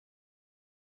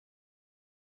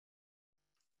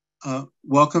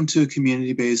Welcome to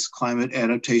Community-Based Climate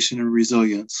Adaptation and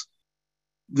Resilience.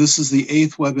 This is the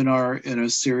 8th webinar in a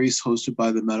series hosted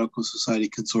by the Medical Society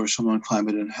Consortium on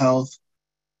Climate and Health.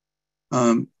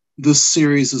 This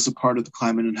series is a part of the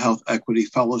Climate and Health Equity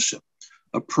Fellowship,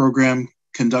 a program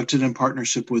conducted in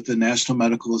partnership with the National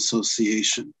Medical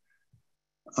Association,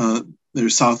 their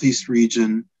Southeast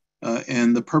region,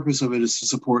 and the purpose of it is to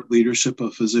support leadership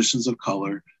of physicians of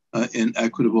color in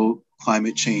equitable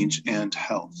climate change and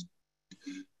health.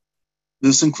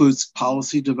 This includes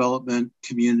policy development,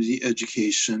 community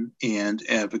education, and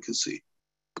advocacy.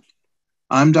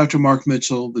 I'm Dr. Mark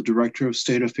Mitchell, the Director of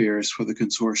State Affairs for the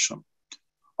consortium.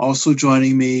 Also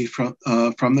joining me from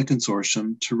the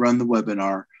consortium to run the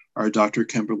webinar are Dr.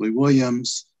 Kimberly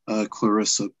Williams,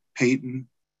 Clarissa Payton,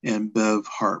 and Bev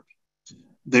Harp.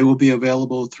 They will be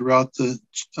available through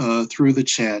the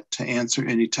chat to answer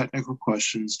any technical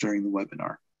questions during the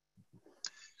webinar.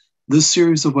 This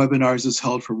series of webinars is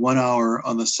held for 1 hour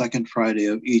on the second Friday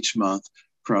of each month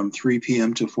from 3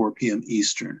 p.m. to 4 p.m.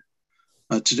 Eastern.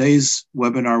 Today's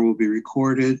webinar will be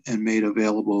recorded and made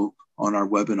available on our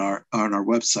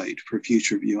website for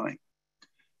future viewing.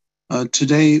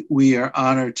 Today, we are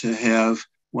honored to have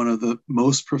one of the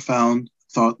most profound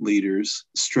thought leaders,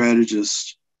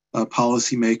 strategists,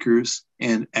 policymakers,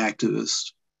 and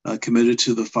activists committed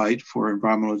to the fight for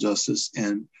environmental justice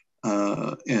and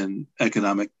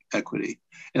economic equity.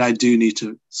 And I do need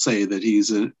to say that he's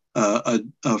a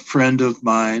friend of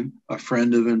mine, a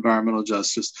friend of environmental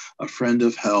justice, a friend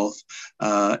of health,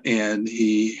 and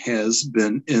he has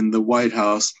been in the White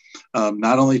House,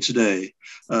 not only today,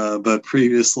 but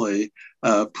previously,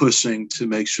 pushing to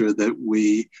make sure that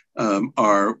we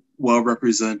are well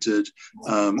represented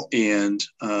and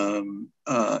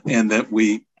that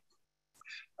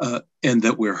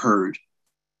we're heard.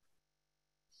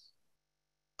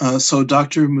 So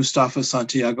Dr. Mustafa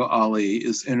Santiago Ali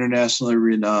is internationally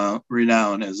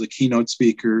renowned as a keynote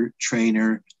speaker,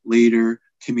 trainer, leader,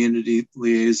 community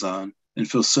liaison, and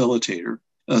facilitator,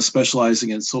 specializing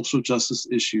in social justice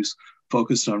issues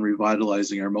focused on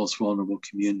revitalizing our most vulnerable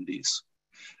communities.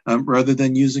 Rather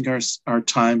than using our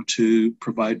time to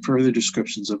provide further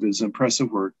descriptions of his impressive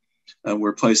work,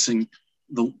 we're placing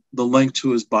the link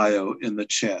to his bio in the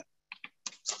chat.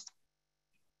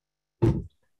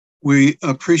 We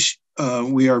are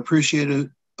appreciative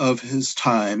of his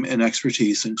time and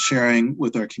expertise in sharing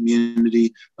with our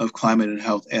community of climate and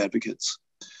health advocates.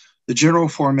 The general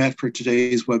format for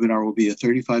today's webinar will be a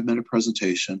 35-minute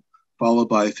presentation, followed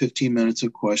by 15 minutes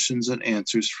of questions and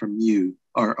answers from you,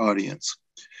 our audience.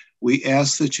 We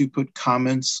ask that you put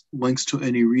comments, links to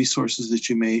any resources that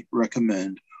you may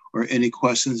recommend, or any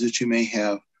questions that you may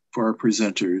have for our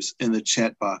presenters in the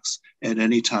chat box at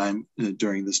any time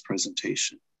during this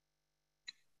presentation.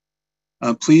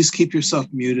 Please keep yourself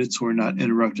muted so we're not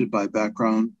interrupted by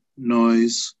background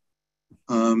noise.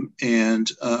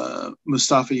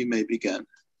 Mustafa, you may begin.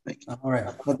 Thank you. All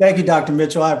right. Well, thank you, Dr.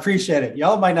 Mitchell. I appreciate it.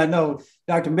 Y'all might not know,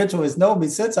 Dr. Mitchell has known me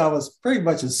since I was pretty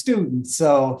much a student.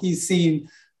 So he's seen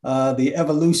the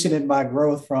evolution in my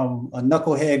growth from a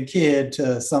knucklehead kid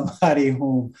to somebody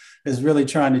who is really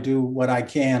trying to do what I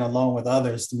can along with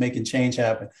others to making change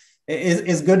happen.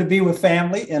 It's good to be with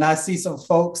family, and I see some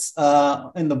folks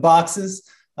in the boxes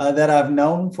that I've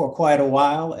known for quite a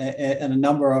while, and a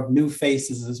number of new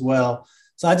faces as well.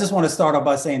 So I just want to start off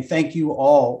by saying thank you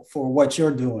all for what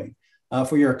you're doing,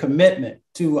 for your commitment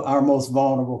to our most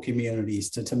vulnerable communities,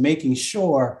 to making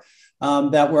sure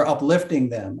that we're uplifting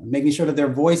them, making sure that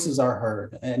their voices are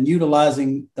heard, and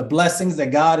utilizing the blessings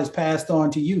that God has passed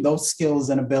on to you, those skills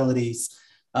and abilities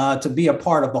to be a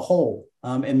part of the whole.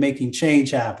 And making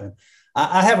change happen.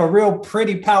 I have a real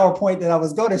pretty PowerPoint that I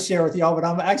was going to share with y'all, but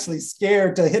I'm actually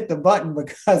scared to hit the button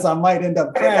because I might end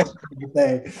up crashing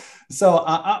everything. So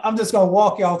I'm just going to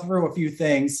walk y'all through a few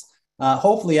things.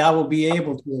 Hopefully I will be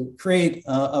able to create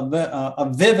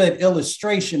a vivid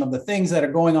illustration of the things that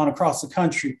are going on across the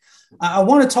country. I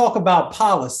want to talk about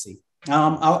policy.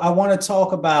 I want to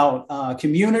talk about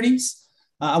communities.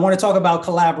 I want to talk about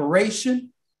collaboration.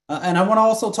 And I want to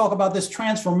also talk about this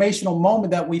transformational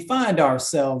moment that we find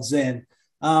ourselves in,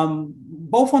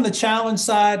 both on the challenge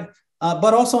side,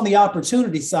 but also on the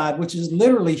opportunity side, which is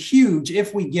literally huge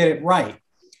if we get it right.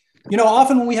 You know,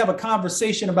 often when we have a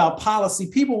conversation about policy,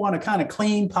 people want to kind of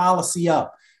clean policy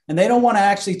up, and they don't want to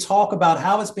actually talk about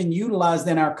how it's been utilized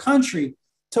in our country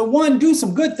to, one, do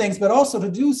some good things, but also to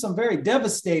do some very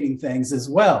devastating things as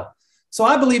well. So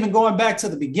I believe in going back to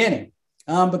the beginning.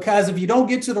 Because if you don't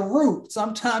get to the root,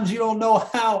 sometimes you don't know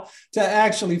how to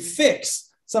actually fix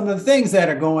some of the things that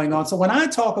are going on. So when I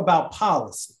talk about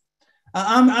policy,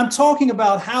 I'm talking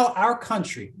about how our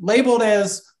country, labeled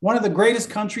as one of the greatest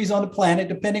countries on the planet,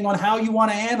 depending on how you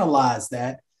want to analyze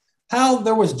that, how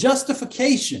there was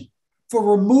justification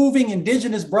for removing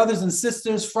indigenous brothers and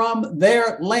sisters from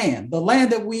their land, the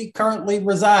land that we currently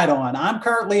reside on. I'm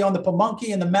currently on the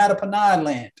Pamunkey and the Mattaponi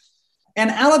land. And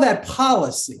out of that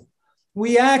policy,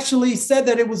 we actually said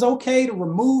that it was okay to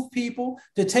remove people,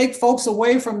 to take folks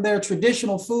away from their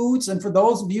traditional foods. And for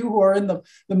those of you who are in the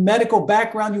medical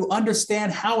background, you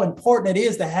understand how important it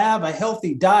is to have a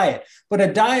healthy diet, but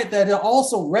a diet that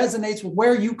also resonates with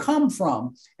where you come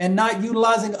from and not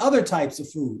utilizing other types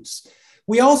of foods.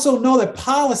 We also know that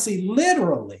policy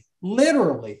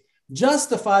literally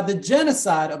justified the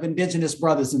genocide of indigenous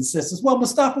brothers and sisters. Well,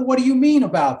 Mustafa, what do you mean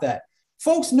about that?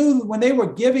 Folks knew that when they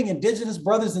were giving indigenous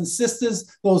brothers and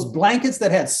sisters those blankets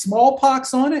that had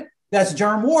smallpox on it, that's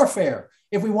germ warfare,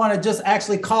 if we want to just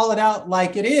actually call it out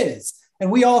like it is.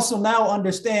 And we also now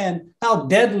understand how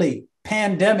deadly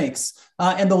pandemics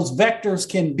and those vectors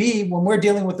can be when we're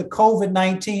dealing with the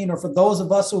COVID-19, or for those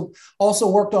of us who also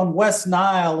worked on West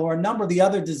Nile or a number of the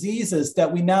other diseases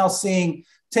that we now seeing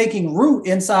taking root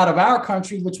inside of our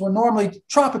country, which were normally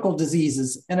tropical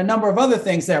diseases and a number of other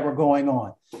things that were going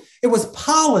on. It was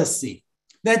policy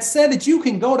that said that you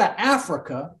can go to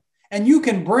Africa and you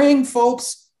can bring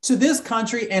folks to this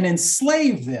country and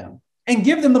enslave them and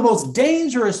give them the most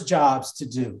dangerous jobs to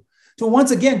do, to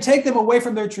once again take them away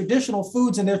from their traditional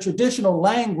foods and their traditional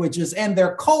languages and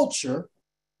their culture,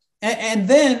 and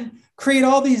then create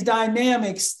all these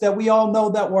dynamics that we all know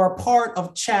that were a part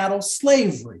of chattel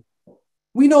slavery.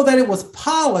 We know that it was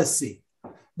policy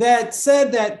that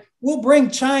said that we'll bring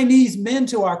Chinese men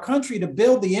to our country to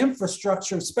build the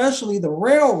infrastructure, especially the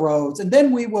railroads, and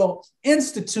then we will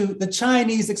institute the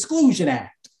Chinese Exclusion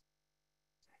Act.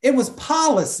 It was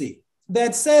policy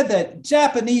that said that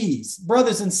Japanese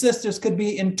brothers and sisters could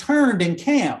be interned in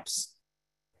camps,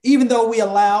 even though we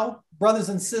allow brothers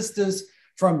and sisters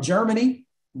from Germany,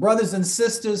 brothers and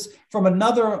sisters from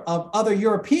other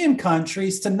European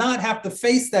countries to not have to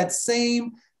face that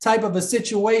same type of a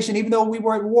situation, even though we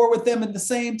were at war with them at the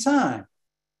same time.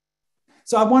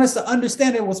 So I want us to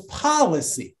understand it was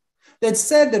policy that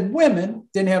said that women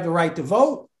didn't have the right to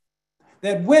vote,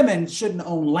 that women shouldn't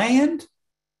own land,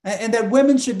 and that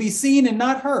women should be seen and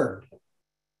not heard.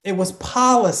 It was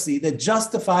policy that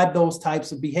justified those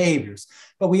types of behaviors.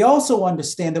 But we also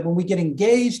understand that when we get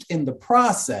engaged in the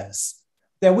process,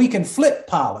 that we can flip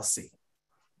policy.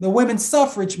 The women's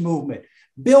suffrage movement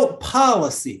built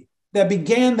policy that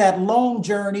began that long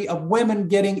journey of women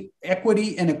getting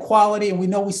equity and equality. And we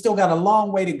know we still got a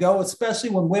long way to go,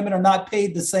 especially when women are not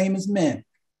paid the same as men.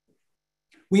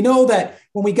 We know that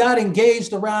when we got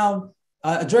engaged around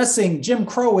addressing Jim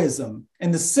Crowism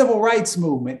and the civil rights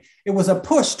movement, it was a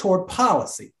push toward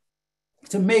policy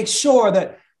to make sure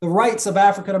that the rights of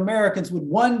African Americans would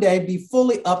one day be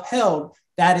fully upheld.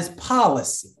 That is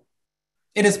policy.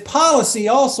 It is policy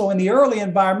also in the early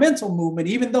environmental movement,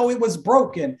 even though it was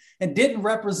broken and didn't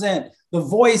represent the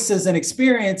voices and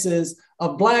experiences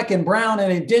of Black and Brown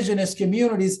and Indigenous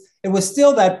communities. It was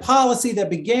still that policy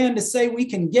that began to say we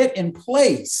can get in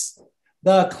place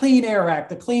the Clean Air Act,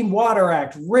 the Clean Water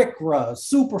Act, RCRA,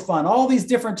 Superfund, all these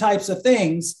different types of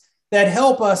things that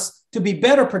help us to be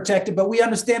better protected. But we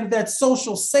understand that that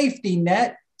social safety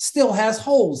net still has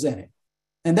holes in it.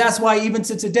 And that's why even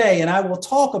to today, and I will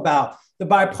talk about the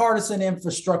bipartisan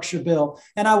infrastructure bill,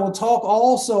 and I will talk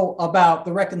also about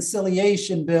the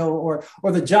reconciliation bill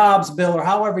or the jobs bill, or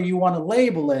however you want to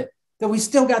label it, that we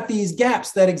still got these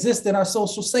gaps that exist in our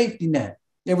social safety net.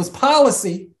 It was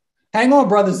policy, hang on,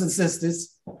 brothers and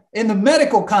sisters, in the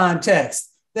medical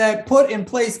context that put in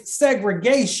place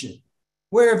segregation,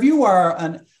 where if you are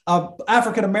an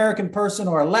African-American person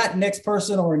or a Latinx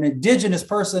person or an Indigenous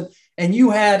person, and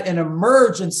you had an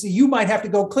emergency, you might have to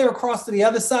go clear across to the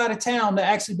other side of town to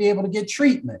actually be able to get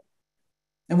treatment.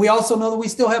 And we also know that we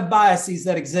still have biases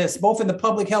that exist, both in the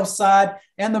public health side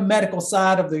and the medical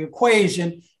side of the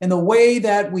equation, and the way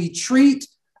that we treat,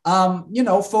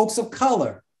 folks of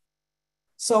color.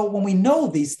 So when we know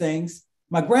these things,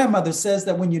 my grandmother says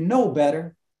that when you know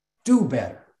better, do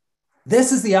better.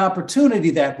 This is the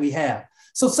opportunity that we have.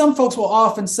 So some folks will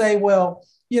often say, well,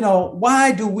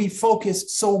 why do we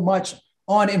focus so much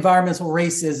on environmental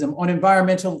racism, on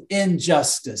environmental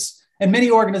injustice? And many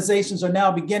organizations are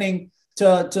now beginning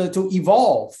to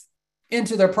evolve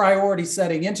into their priority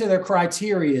setting, into their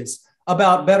criterias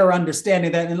about better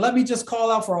understanding that. And let me just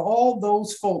call out for all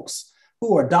those folks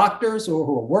who are doctors or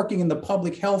who are working in the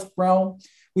public health realm,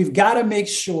 we've got to make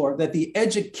sure that the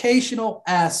educational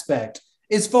aspect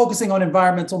is focusing on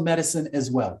environmental medicine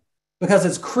as well. because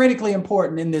it's critically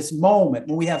important in this moment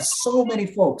when we have so many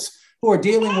folks who are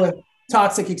dealing with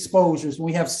toxic exposures, when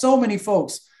we have so many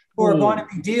folks who are going to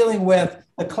be dealing with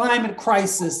the climate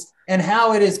crisis and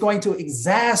how it is going to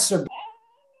exacerbate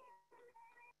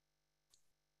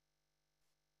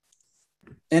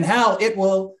and how it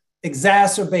will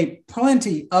exacerbate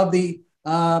plenty of the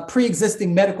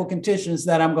pre-existing medical conditions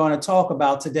that I'm going to talk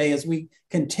about today as we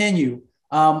continue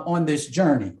on this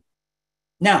journey.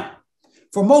 Now,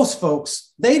 for most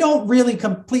folks, they don't really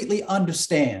completely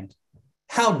understand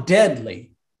how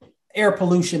deadly air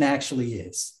pollution actually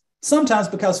is. Sometimes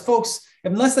because folks,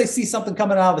 unless they see something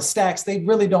coming out of the stacks, they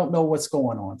really don't know what's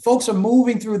going on. Folks are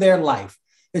moving through their life.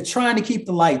 They're trying to keep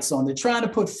the lights on. They're trying to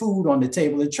put food on the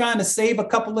table. They're trying to save a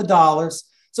couple of dollars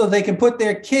so they can put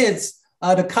their kids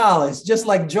to college, just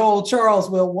like Joel Charles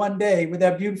will one day with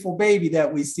that beautiful baby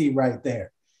that we see right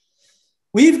there.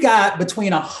 We've got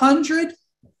between 100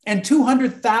 and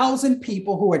 200,000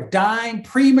 people who are dying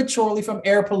prematurely from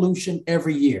air pollution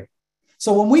every year.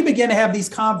 So when we begin to have these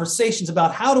conversations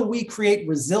about how do we create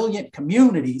resilient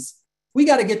communities, we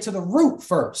got to get to the root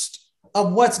first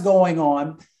of what's going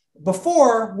on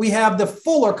before we have the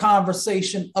fuller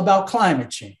conversation about climate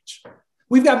change.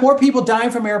 We've got more people dying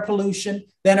from air pollution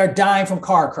than are dying from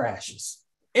car crashes.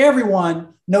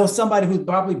 Everyone knows somebody who's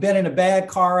probably been in a bad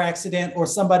car accident or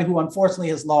somebody who unfortunately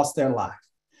has lost their life.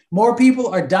 More people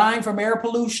are dying from air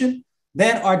pollution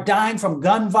than are dying from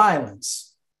gun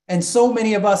violence. And so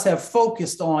many of us have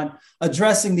focused on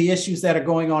addressing the issues that are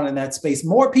going on in that space.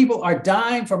 More people are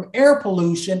dying from air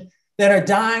pollution than are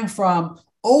dying from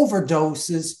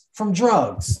overdoses from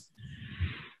drugs.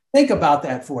 Think about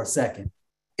that for a second.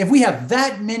 If we have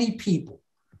that many people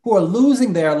who are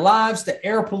losing their lives to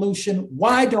air pollution,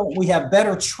 why don't we have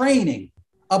better training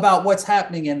about what's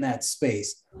happening in that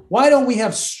space? Why don't we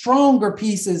have stronger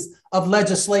pieces of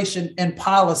legislation and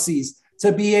policies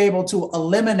to be able to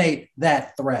eliminate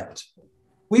that threat?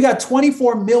 We got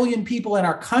 24 million people in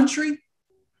our country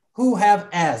who have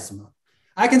asthma.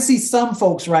 I can see some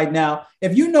folks right now.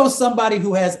 If you know somebody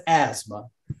who has asthma,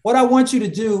 what I want you to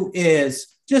do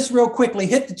is just real quickly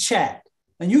hit the chat.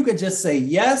 And you can just say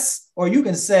yes, or you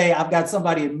can say, I've got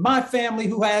somebody in my family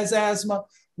who has asthma,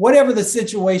 whatever the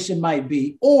situation might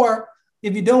be. Or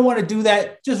if you don't want to do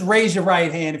that, just raise your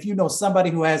right hand if you know somebody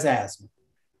who has asthma.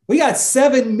 We got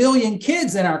 7 million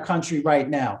kids in our country right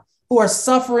now who are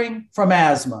suffering from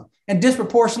asthma. And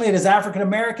disproportionately, it is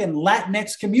African-American,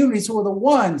 Latinx communities who are the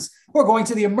ones who are going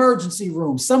to the emergency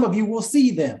room. Some of you will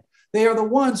see them. They are the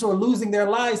ones who are losing their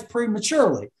lives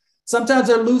prematurely. Sometimes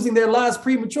they're losing their lives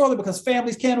prematurely because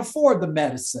families can't afford the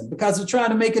medicine, because they're trying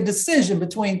to make a decision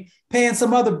between paying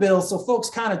some other bills. So folks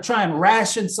kind of try and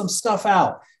ration some stuff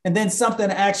out, and then something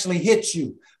actually hits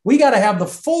you. We got to have the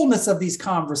fullness of these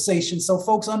conversations so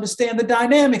folks understand the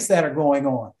dynamics that are going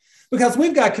on, because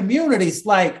we've got communities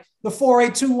like the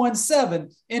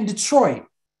 48217 in Detroit.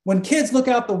 When kids look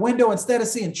out the window, instead of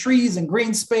seeing trees and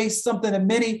green space, something that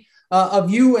many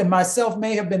of you and myself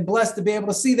may have been blessed to be able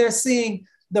to see, they're seeing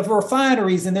the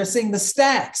refineries and they're seeing the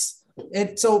stacks.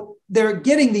 And so they're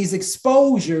getting these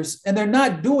exposures and they're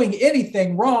not doing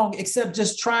anything wrong except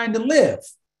just trying to live,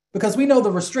 because we know the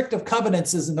restrictive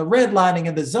covenants and the redlining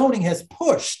and the zoning has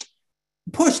pushed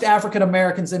African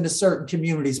Americans into certain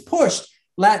communities, pushed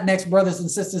Latinx brothers and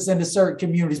sisters into certain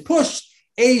communities, pushed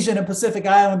Asian and Pacific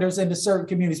Islanders into certain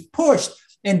communities, pushed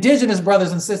Indigenous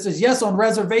brothers and sisters, yes, on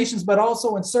reservations, but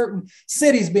also in certain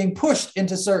cities being pushed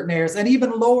into certain areas, and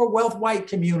even lower wealth white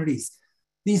communities.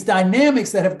 These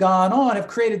dynamics that have gone on have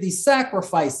created these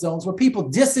sacrifice zones where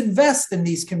people disinvest in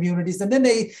these communities. And then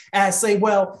they say,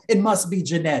 well, it must be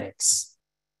genetics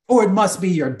or it must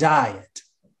be your diet.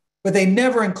 But they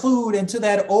never include into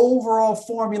that overall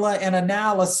formula and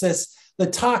analysis the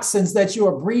toxins that you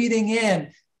are breathing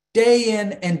in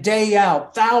and day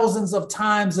out, thousands of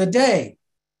times a day.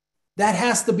 That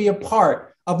has to be a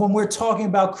part of when we're talking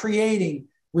about creating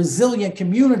resilient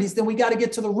communities. Then we got to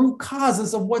get to the root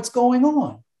causes of what's going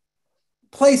on.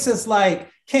 Places like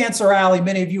Cancer Alley,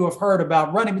 many of you have heard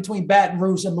about, running between Baton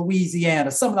Rouge and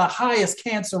Louisiana, some of the highest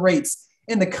cancer rates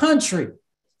in the country.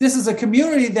 This is a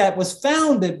community that was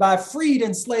founded by freed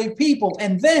enslaved people.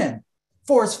 And then,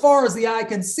 for as far as the eye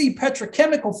can see,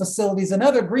 petrochemical facilities and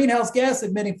other greenhouse gas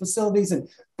emitting facilities and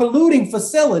polluting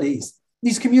facilities,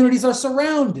 these communities are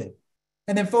surrounded.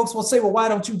 And then folks will say, well, why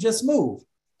don't you just move?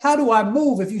 How do I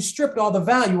move if you stripped all the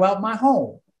value out my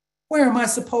home? Where am I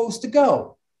supposed to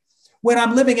go? When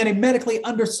I'm living in a medically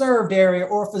underserved area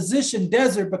or a physician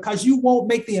desert because you won't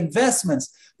make the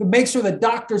investments to make sure that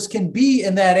doctors can be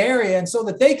in that area and so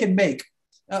that they can make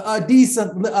a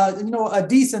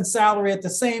decent salary at the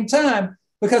same time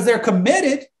because they're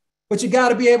committed, but you got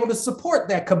to be able to support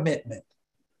that commitment.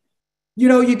 You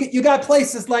know, you got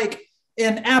places like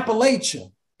in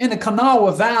Appalachia, in the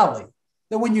Kanawha Valley,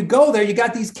 that when you go there, you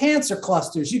got these cancer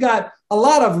clusters. You got a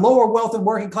lot of lower wealth and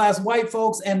working class white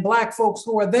folks and Black folks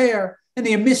who are there, and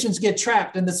the emissions get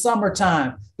trapped in the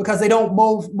summertime because they don't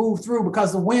move through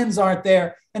because the winds aren't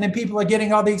there. And then people are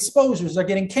getting all the exposures. They're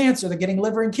getting cancer. They're getting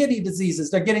liver and kidney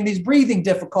diseases. They're getting these breathing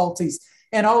difficulties.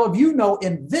 And all of you know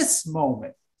in this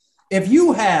moment, if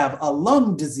you have a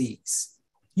lung disease,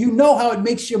 you know how it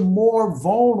makes you more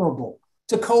vulnerable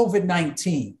to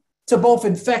COVID-19, to both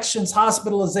infections,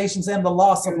 hospitalizations, and the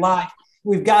loss of life.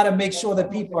 We've got to make sure that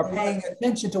people are paying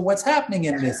attention to what's happening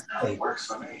in this state.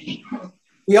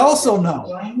 We also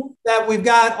know that we've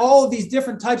got all of these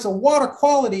different types of water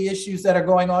quality issues that are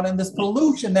going on, and this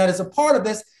pollution that is a part of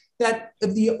this, that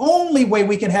the only way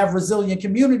we can have resilient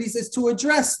communities is to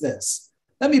address this.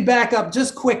 Let me back up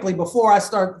just quickly before I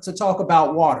start to talk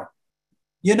about water.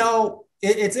 You know,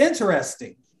 it's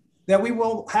interesting that we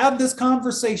will have this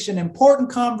conversation, important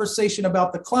conversation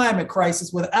about the climate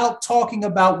crisis without talking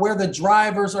about where the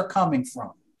drivers are coming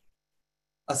from.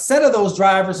 A set of those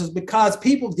drivers is because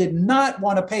people did not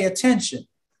want to pay attention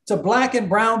to Black and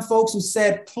brown folks who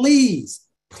said, please,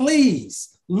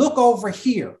 please look over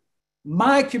here.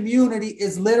 My community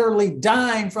is literally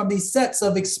dying from these sets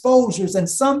of exposures. And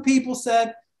some people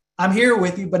said, I'm here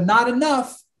with you, but not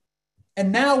enough.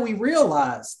 And now we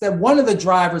realize that one of the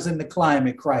drivers in the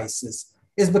climate crisis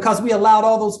is because we allowed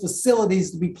all those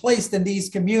facilities to be placed in these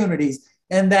communities,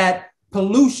 and that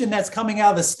pollution that's coming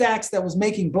out of the stacks that was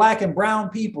making Black and brown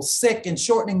people sick and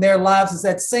shortening their lives is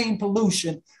that same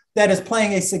pollution that is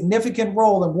playing a significant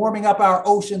role in warming up our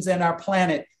oceans and our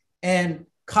planet and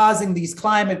causing these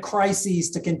climate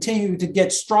crises to continue to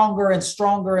get stronger and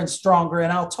stronger and stronger.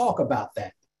 And I'll talk about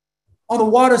that. On the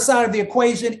water side of the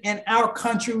equation, in our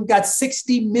country, we've got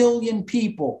 60 million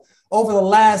people over the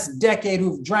last decade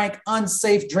who've drank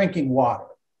unsafe drinking water.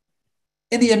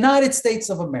 In the United States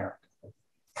of America,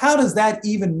 how does that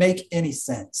even make any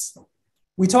sense?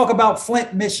 We talk about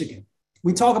Flint, Michigan.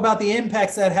 We talk about the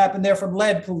impacts that happened there from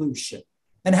lead pollution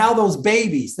and how those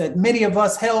babies that many of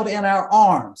us held in our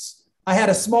arms. I had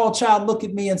a small child look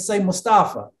at me and say,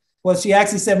 Mustafa. Well, she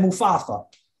actually said Mufafa.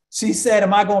 She said,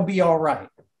 am I going to be all right?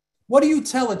 What do you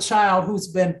tell a child who's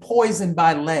been poisoned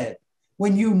by lead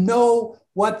when you know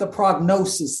what the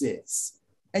prognosis is?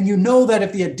 And you know that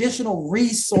if the additional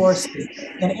resources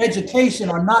and education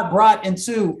are not brought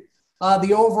into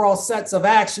the overall sets of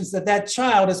actions, that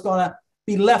child is going to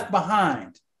be left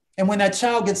behind. And when that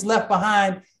child gets left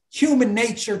behind, human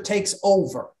nature takes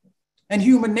over. And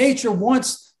human nature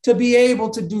wants to be able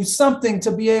to do something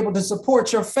to be able to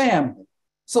support your family.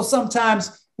 So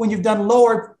sometimes when you've done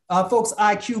lower folks'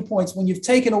 IQ points, when you've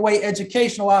taken away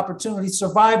educational opportunities,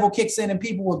 survival kicks in and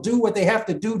people will do what they have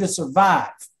to do to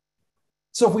survive.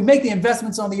 So if we make the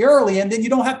investments on the early end, then you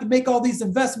don't have to make all these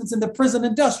investments in the prison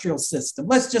industrial system.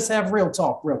 Let's just have real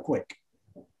talk real quick.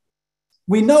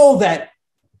 We know that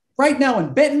right now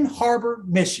in Benton Harbor,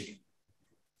 Michigan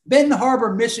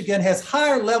has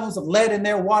higher levels of lead in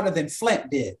their water than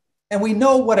Flint did. And we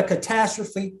know what a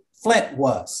catastrophe Flint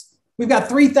was. We've got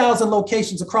 3,000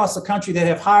 locations across the country that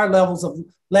have higher levels of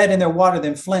lead in their water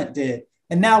than Flint did.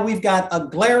 And now we've got a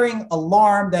glaring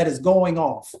alarm that is going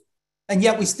off. And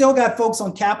yet we still got folks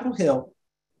on Capitol Hill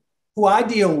who I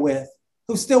deal with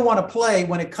who still want to play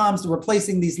when it comes to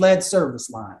replacing these lead service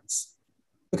lines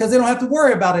because they don't have to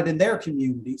worry about it in their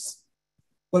communities.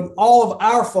 But all of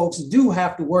our folks do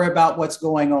have to worry about what's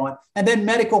going on. And then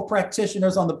medical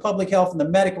practitioners on the public health and the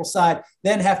medical side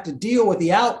then have to deal with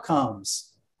the outcomes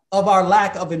of our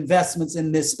lack of investments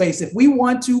in this space. If we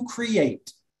want to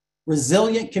create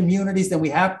resilient communities, then we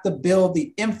have to build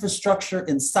the infrastructure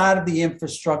inside of the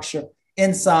infrastructure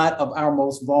inside of our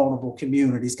most vulnerable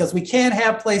communities. Because we can't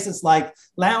have places like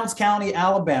Lowndes County,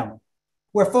 Alabama,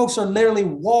 where folks are literally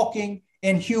walking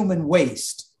in human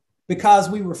waste because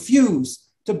we refuse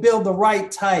to build the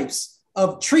right types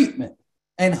of treatment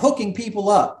and hooking people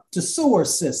up to sewer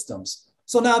systems.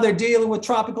 So now they're dealing with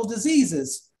tropical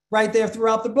diseases right there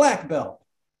throughout the Black Belt.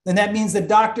 And that means that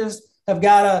doctors have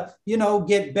got to,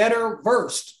 get better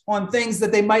versed on things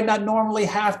that they might not normally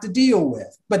have to deal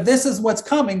with. But this is what's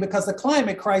coming because the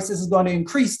climate crisis is going to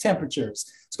increase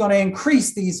temperatures. It's going to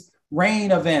increase these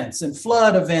rain events and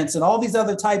flood events and all these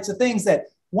other types of things that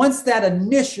once that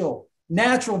initial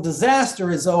natural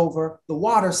disaster is over, the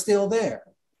water's still there.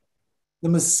 The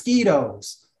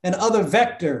mosquitoes and other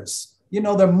vectors,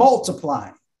 they're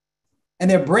multiplying and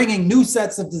they're bringing new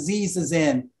sets of diseases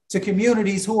in to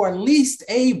communities who are least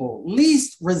able,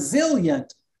 least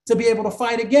resilient to be able to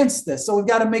fight against this. So we've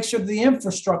got to make sure the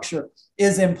infrastructure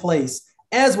is in place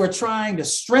as we're trying to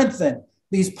strengthen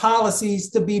these policies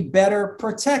to be better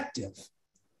protective.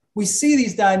 We see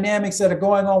these dynamics that are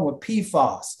going on with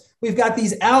PFAS. We've got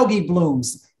these algae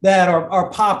blooms that are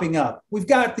popping up. We've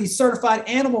got these certified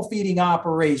animal feeding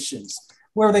operations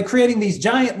where they're creating these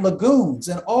giant lagoons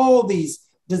and all these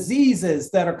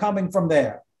diseases that are coming from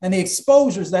there and the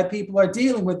exposures that people are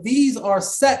dealing with. These are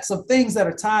sets of things that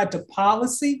are tied to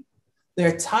policy.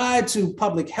 They're tied to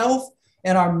public health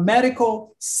and our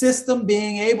medical system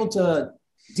being able to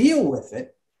deal with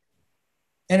it.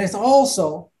 And it's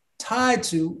also tied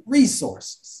to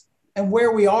resources and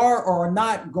where we are or are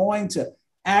not going to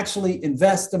actually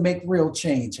invest to make real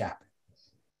change happen.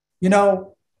 You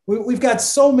know, we've got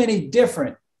so many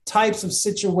different types of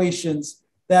situations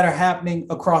that are happening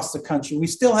across the country. We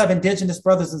still have indigenous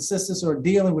brothers and sisters who are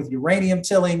dealing with uranium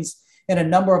tillings and a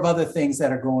number of other things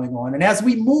that are going on. And as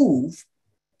we move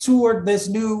toward this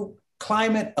new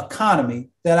climate economy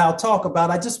that I'll talk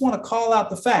about, I just want to call out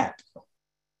the fact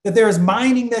that there is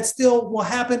mining that still will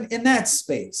happen in that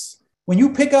space. When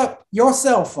you pick up your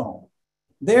cell phone,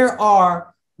 there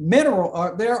are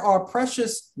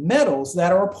precious metals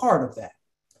that are a part of that.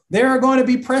 There are going to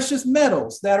be precious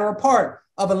metals that are a part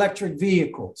of electric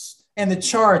vehicles and the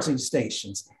charging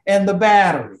stations and the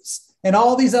batteries and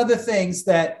all these other things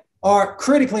that are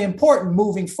critically important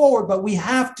moving forward, but we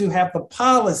have to have the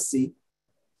policy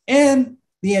and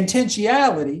the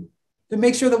intentionality to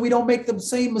make sure that we don't make the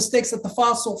same mistakes that the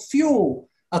fossil fuel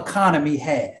economy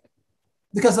had.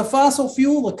 Because the fossil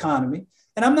fuel economy,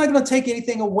 and I'm not going to take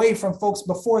anything away from folks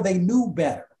before they knew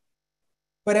better,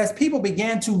 but as people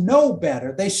began to know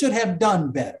better, they should have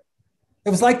done better. It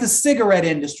was like the cigarette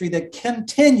industry that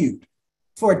continued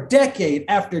for decade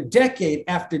after decade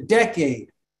after decade,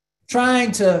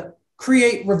 trying to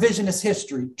create revisionist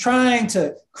history, trying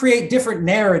to create different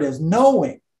narratives,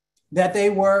 knowing that they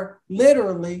were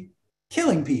literally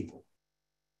killing people.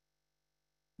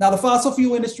 Now, the fossil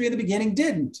fuel industry in the beginning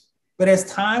didn't, but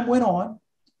as time went on,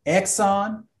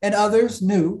 Exxon and others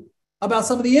knew about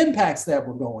some of the impacts that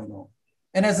were going on.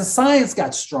 And as the science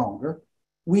got stronger,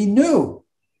 we knew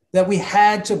that we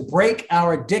had to break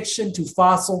our addiction to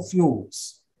fossil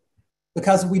fuels,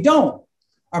 because if we don't,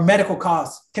 our medical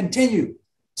costs continue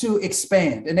to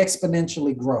expand and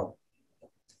exponentially grow.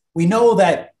 We know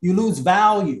that you lose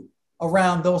value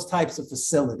around those types of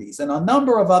facilities and a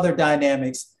number of other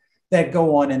dynamics that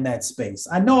go on in that space.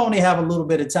 I know I only have a little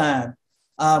bit of time,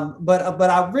 but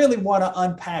I really want to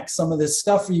unpack some of this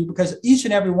stuff for you, because each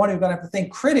and every one of you are going to have to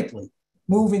think critically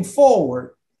moving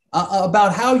forward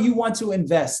about how you want to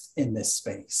invest in this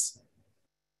space.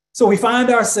 So we find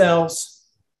ourselves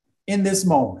in this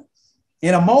moment,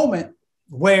 in a moment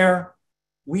where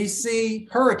we see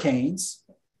hurricanes,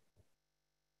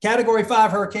 Category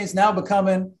 5 hurricanes now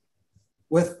becoming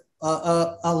with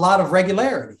a lot of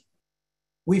regularity.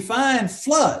 We find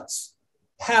floods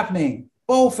happening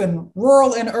both in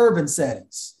rural and urban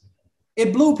settings.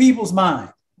 It blew people's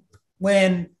mind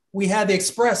when we had the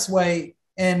expressway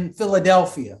in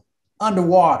Philadelphia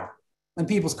underwater and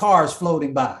people's cars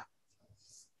floating by.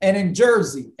 And in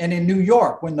Jersey and in New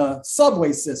York, when the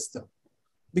subway system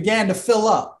began to fill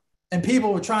up and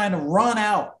people were trying to run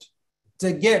out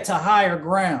to get to higher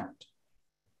ground.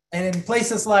 And in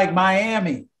places like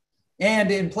Miami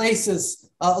and in places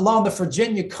along the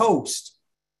Virginia coast,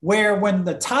 where when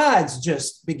the tides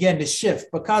just begin to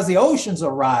shift because the oceans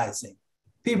are rising,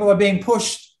 people are being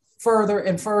pushed further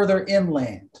and further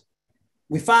inland.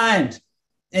 We find,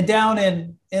 and down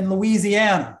in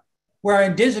Louisiana, where our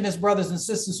indigenous brothers and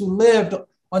sisters who lived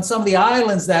on some of the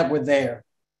islands that were there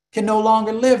can no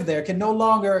longer live there, can no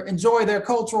longer enjoy their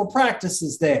cultural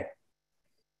practices there.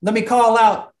 Let me call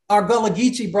out our Gullah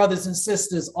Geechee brothers and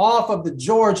sisters off of the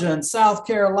Georgia and South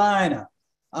Carolina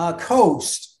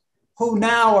coast, who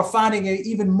now are finding it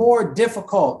even more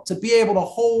difficult to be able to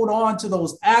hold on to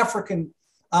those African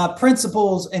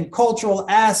principles and cultural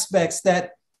aspects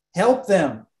that help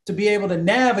them to be able to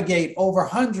navigate over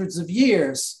hundreds of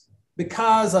years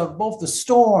because of both the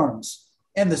storms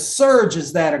and the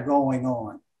surges that are going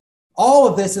on. All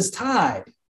of this is tied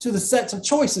to the sets of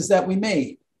choices that we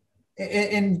made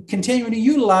in continuing to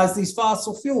utilize these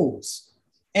fossil fuels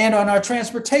and on our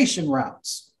transportation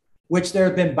routes, which there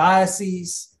have been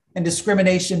biases and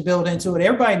discrimination built into it.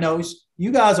 Everybody knows,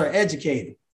 you guys are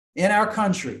educated in our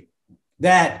country,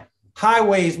 that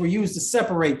highways were used to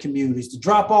separate communities, to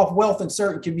drop off wealth in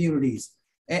certain communities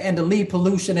and to lead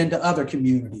pollution into other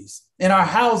communities. In our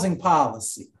housing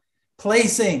policy,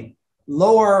 placing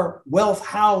lower wealth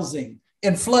housing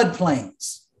in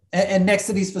floodplains and next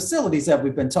to these facilities that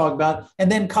we've been talking about,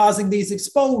 and then causing these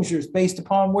exposures based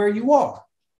upon where you are.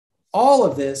 All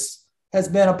of this has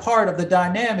been a part of the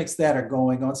dynamics that are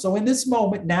going on. So in this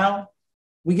moment now,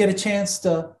 we get a chance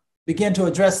to begin to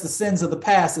address the sins of the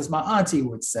past, as my auntie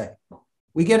would say.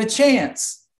 We get a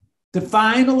chance to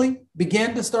finally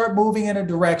begin to start moving in a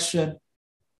direction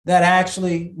that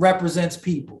actually represents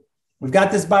people. We've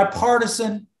got this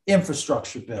bipartisan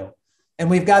infrastructure bill, and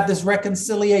we've got this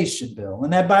reconciliation bill.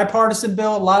 And that bipartisan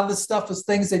bill, a lot of the stuff is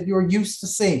things that you're used to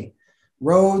seeing: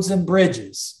 roads and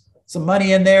bridges, some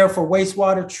money in there for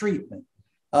wastewater treatment,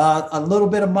 a little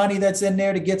bit of money that's in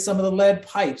there to get some of the lead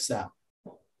pipes out,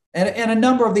 and a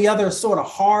number of the other sort of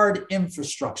hard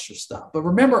infrastructure stuff. But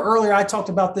remember earlier, I talked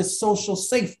about this social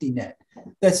safety net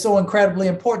that's so incredibly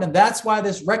important. And that's why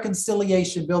this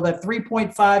reconciliation bill, that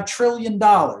 $3.5 trillion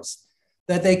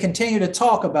that they continue to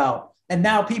talk about, and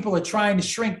now people are trying to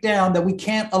shrink down, that we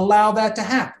can't allow that to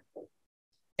happen.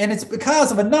 And it's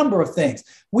because of a number of things.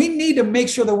 We need to make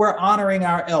sure that we're honoring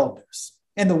our elders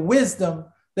and the wisdom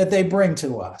that they bring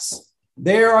to us.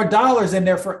 There are dollars in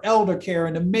there for elder care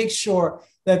and to make sure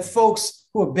that folks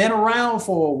who have been around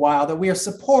for a while, that we are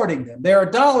supporting them. There are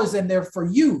dollars in there for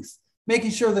youth,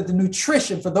 making sure that the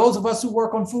nutrition, for those of us who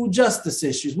work on food justice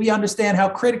issues, we understand how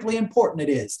critically important it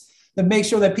is to make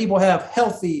sure that people have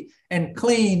healthy and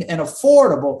clean and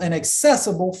affordable and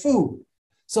accessible food.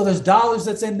 So there's dollars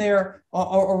that's in there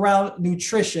around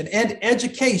nutrition and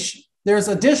education. There's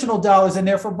additional dollars in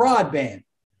there for broadband.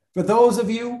 For those of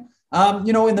you,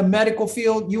 in the medical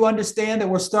field, you understand that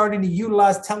we're starting to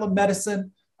utilize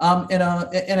telemedicine in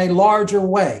a larger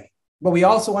way. But we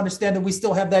also understand that we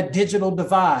still have that digital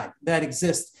divide that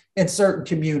exists in certain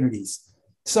communities.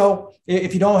 So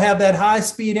if you don't have that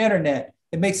high-speed internet,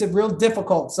 it makes it real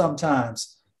difficult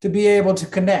sometimes to be able to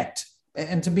connect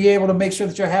and to be able to make sure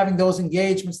that you're having those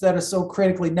engagements that are so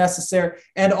critically necessary.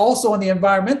 And also on the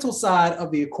environmental side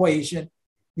of the equation,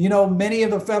 many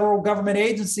of the federal government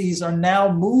agencies are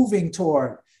now moving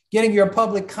toward getting your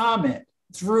public comment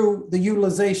through the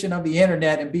utilization of the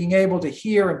internet and being able to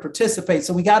hear and participate.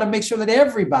 So we got to make sure that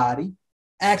everybody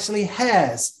actually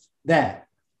has that.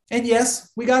 And yes,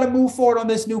 we got to move forward on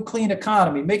this new clean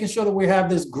economy, making sure that we have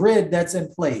this grid that's in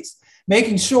place,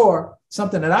 making sure,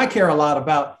 something that I care a lot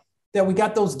about, that we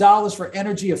got those dollars for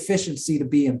energy efficiency to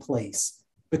be in place.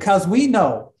 Because we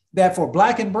know that for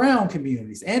Black and brown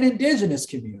communities and indigenous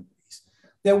communities,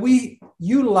 that we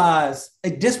utilize a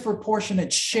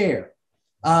disproportionate share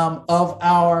of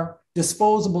our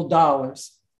disposable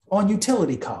dollars on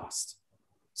utility costs.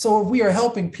 So if we are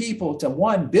helping people to,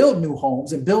 one, build new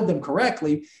homes and build them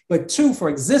correctly, but two, for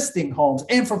existing homes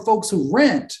and for folks who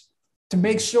rent, to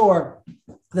make sure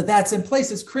that that's in place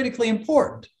is critically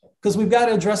important, because we've got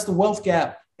to address the wealth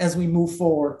gap as we move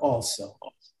forward also.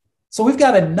 So we've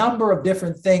got a number of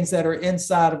different things that are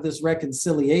inside of this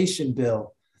reconciliation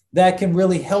bill that can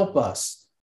really help us.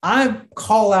 I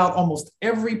call out almost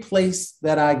every place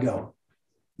that I go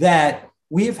that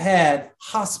we've had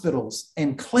hospitals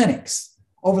and clinics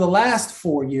over the last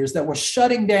 4 years that were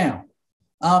shutting down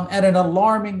at an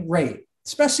alarming rate,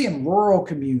 especially in rural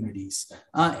communities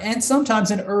and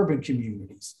sometimes in urban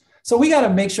communities. So we got to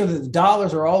make sure that the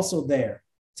dollars are also there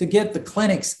to get the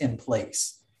clinics in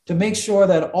place, to make sure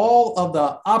that all of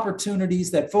the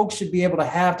opportunities that folks should be able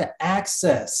to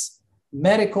access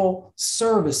medical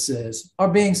services are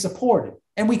being supported.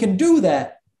 And we can do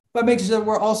that by making sure that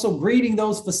we're also breeding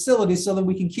those facilities so that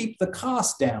we can keep the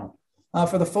cost down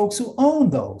for the folks who own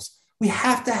those. We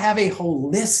have to have a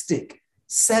holistic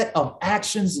set of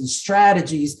actions and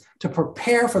strategies to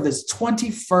prepare for this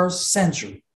 21st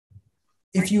century.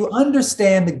 If you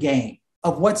understand the game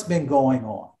of what's been going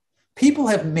on, people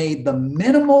have made the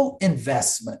minimal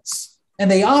investments and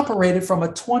they operated from a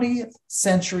 20th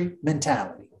century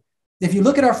mentality. If you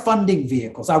look at our funding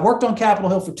vehicles, I worked on Capitol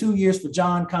Hill for 2 years for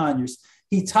John Conyers.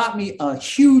 He taught me a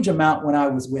huge amount when I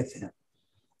was with him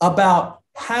about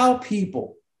how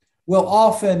people will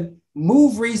often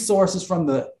move resources from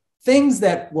the things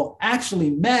that will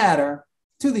actually matter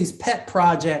to these pet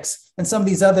projects and some of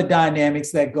these other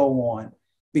dynamics that go on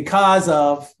because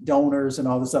of donors and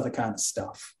all this other kind of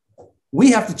stuff.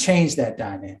 We have to change that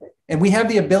dynamic. And we have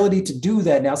the ability to do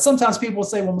that now. Sometimes people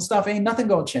say, well, Mustafa, ain't nothing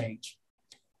going to change.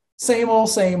 Same old,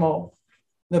 same old.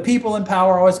 The people in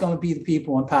power are always going to be the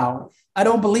people in power. I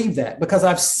don't believe that, because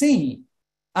I've seen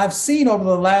over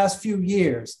the last few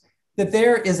years that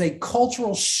there is a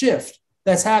cultural shift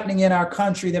that's happening in our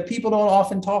country that people don't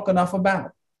often talk enough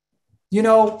about.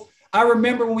 I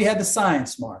remember when we had the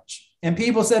Science March and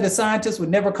people said that scientists would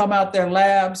never come out their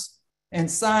labs, and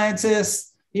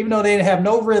scientists, even though they didn't have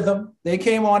no rhythm, they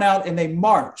came on out and they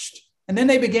marched And then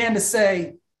they began to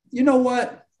say, you know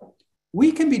what?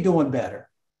 We can be doing better.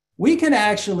 We can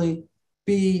actually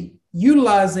be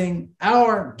utilizing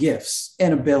our gifts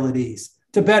and abilities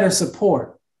to better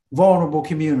support vulnerable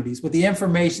communities with the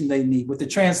information they need, with the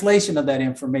translation of that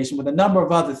information, with a number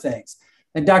of other things.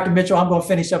 And Dr. Mitchell, I'm going to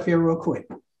finish up here real quick.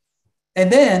 And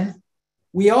then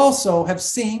we also have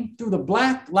seen through the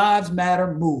Black Lives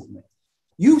Matter movement,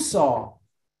 you saw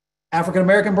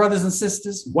African-American brothers and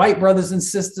sisters, white brothers and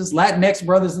sisters, Latinx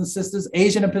brothers and sisters,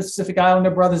 Asian and Pacific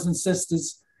Islander brothers and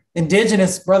sisters,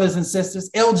 Indigenous brothers and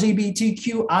sisters,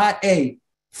 LGBTQIA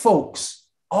folks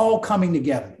all coming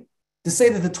together to say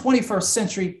that the 21st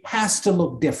century has to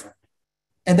look different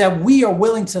and that we are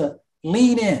willing to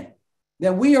lean in,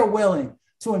 that we are willing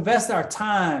to invest our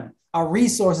time, our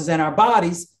resources, and our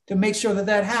bodies to make sure that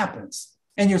that happens.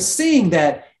 And you're seeing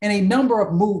that in a number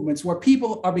of movements where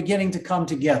people are beginning to come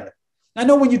together. I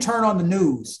know when you turn on the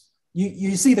news,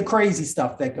 you see the crazy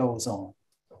stuff that goes on.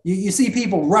 You see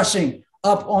people rushing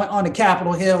up on the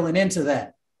Capitol Hill and into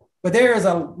that. But there is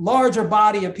a larger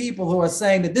body of people who are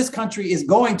saying that this country is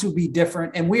going to be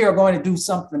different and we are going to do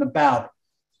something about it.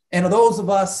 And those of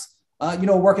us,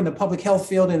 work in the public health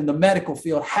field and in the medical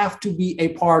field have to be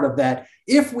a part of that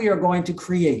if we are going to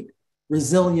create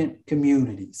resilient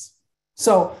communities.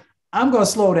 So I'm going to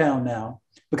slow down now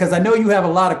because I know you have a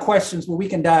lot of questions where we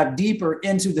can dive deeper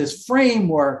into this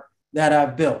framework that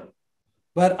I've built.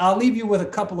 But I'll leave you with a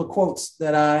couple of quotes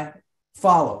that I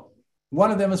follow. One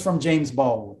of them is from James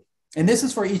Baldwin. And this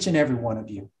is for each and every one of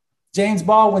you. James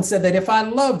Baldwin said that if I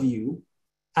love you,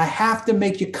 I have to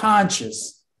make you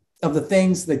conscious of the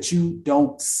things that you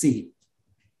don't see.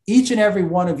 Each and every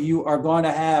one of you are going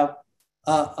to have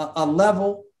a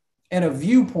level and a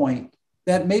viewpoint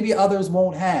that maybe others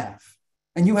won't have.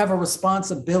 And you have a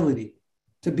responsibility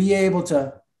to be able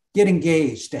to get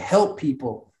engaged, to help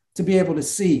people, to be able to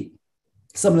see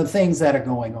some of the things that are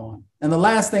going on. And the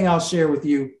last thing I'll share with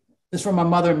you is from my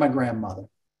mother and my grandmother.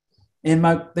 And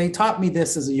they taught me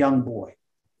this as a young boy,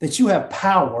 that you have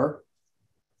power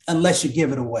unless you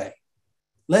give it away.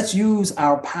 Let's use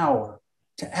our power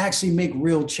to actually make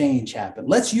real change happen.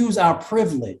 Let's use our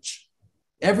privilege.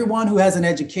 Everyone who has an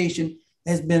education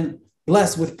has been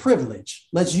blessed with privilege.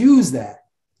 Let's use that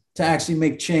to actually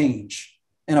make change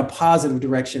in a positive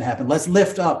direction happen. Let's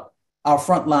lift up our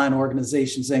frontline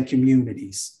organizations and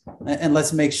communities. And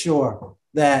let's make sure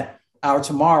that our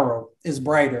tomorrow is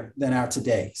brighter than our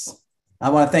todays. I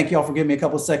want to thank you all for giving me a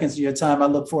couple of seconds of your time. I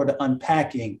look forward to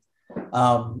unpacking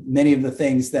many of the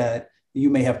things that you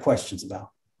may have questions about.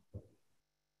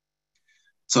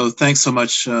 So thanks so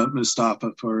much,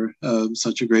 Mustafa, for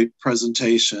such a great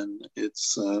presentation.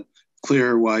 It's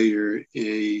clear why you're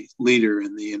a leader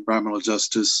in the environmental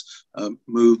justice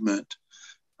movement.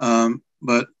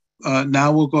 But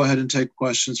now we'll go ahead and take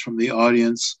questions from the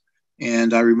audience.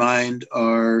 And I remind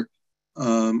our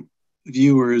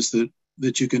viewers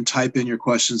that you can type in your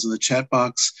questions in the chat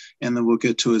box, and then we'll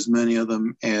get to as many of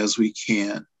them as we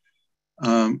can.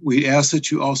 We ask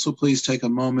that you also please take a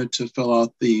moment to fill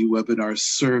out the webinar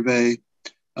survey.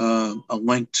 A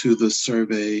link to the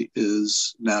survey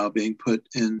is now being put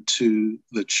into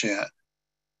the chat.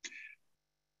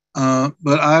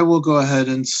 But I will go ahead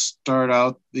and start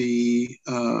out the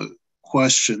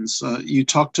questions. You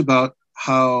talked about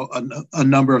how a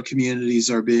number of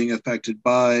communities are being affected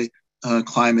by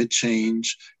climate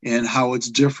change and how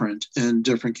it's different in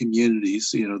different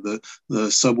communities. You know,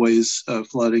 the subways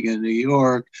flooding in New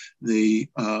York,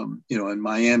 in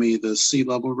Miami, the sea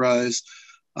level rise,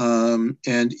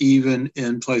 and even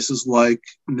in places like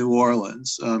New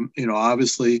Orleans.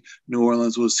 Obviously New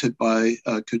Orleans was hit by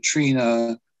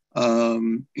Katrina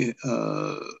 15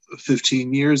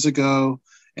 years ago,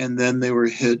 and then they were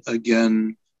hit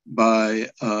again by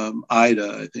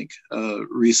Ida, I think,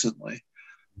 recently.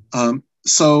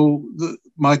 So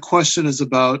my question is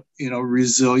about,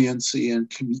 resiliency and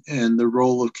the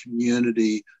role of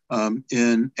community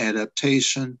in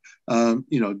adaptation.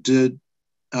 Did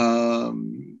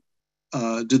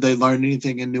they learn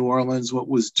anything in New Orleans? What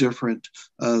was different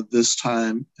this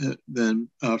time than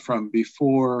from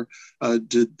before?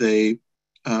 Did the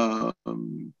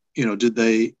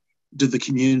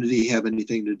community have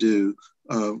anything to do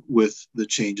with the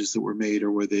changes that were made,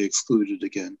 or were they excluded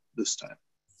again this time?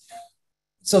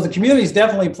 So the communities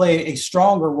definitely played a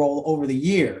stronger role over the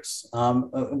years.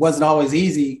 It wasn't always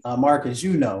easy, Mark, as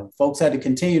you know. Folks had to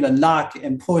continue to knock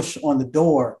and push on the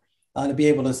door to be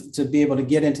able to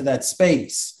get into that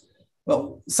space.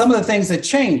 Well, some of the things that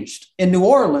changed in New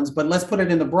Orleans, but let's put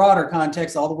it in the broader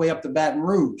context all the way up to Baton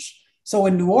Rouge. So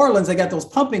in New Orleans, they got those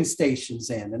pumping stations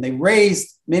in, and they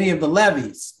raised many of the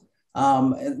levees,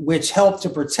 which helped to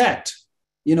protect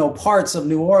parts of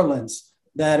New Orleans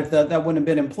that if that wouldn't have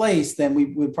been in place, then we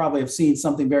would probably have seen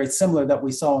something very similar that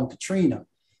we saw in Katrina.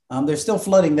 There's still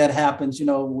flooding that happens,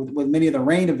 with many of the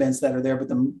rain events that are there, but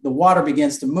the water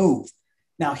begins to move.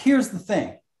 Now, here's the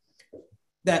thing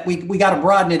that we got to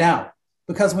broaden it out,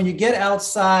 because when you get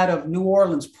outside of New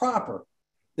Orleans proper,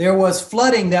 there was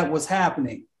flooding that was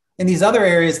happening in these other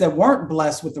areas that weren't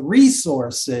blessed with the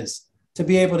resources to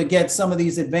be able to get some of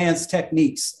these advanced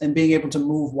techniques and being able to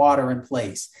move water in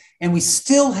place. And we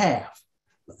still have,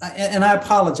 and I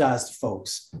apologize to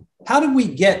folks, how did we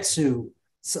get to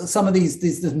some of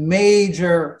these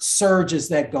major surges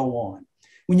that go on?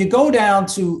 When you go down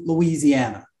to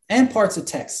Louisiana and parts of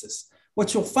Texas,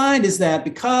 what you'll find is that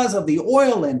because of the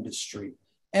oil industry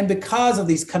and because of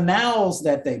these canals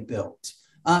that they built,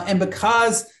 and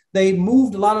because they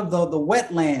moved a lot of the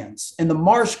wetlands and the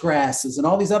marsh grasses and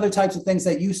all these other types of things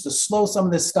that used to slow some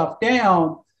of this stuff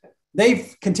down,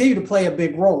 they've continued to play a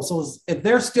big role. So if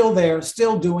they're still there,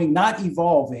 still doing, not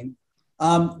evolving,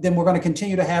 then we're going to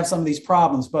continue to have some of these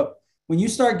problems. But when you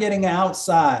start getting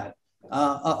outside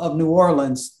of New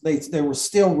Orleans, there were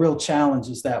still real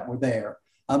challenges that were there.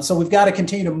 So we've got to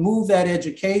continue to move that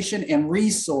education and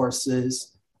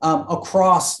resources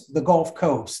across the Gulf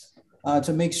Coast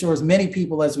to make sure as many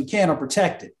people as we can are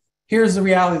protected. Here's the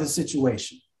reality of the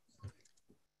situation.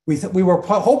 We were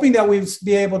hoping that we'd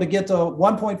be able to get to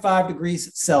 1.5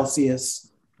 degrees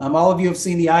Celsius. All of you have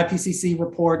seen the IPCC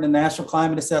report and the National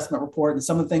Climate Assessment report and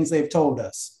some of the things they've told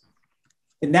us.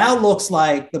 It now looks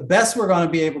like the best we're going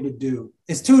to be able to do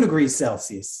is 2 degrees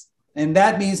Celsius. And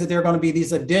that means that there are going to be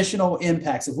these additional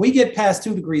impacts. If we get past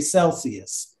 2 degrees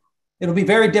Celsius, it'll be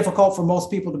very difficult for most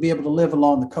people to be able to live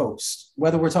along the coast,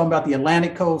 whether we're talking about the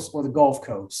Atlantic coast or the Gulf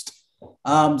Coast.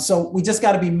 So we just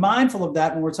got to be mindful of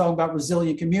that when we're talking about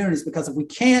resilient communities, because if we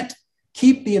can't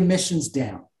keep the emissions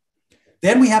down,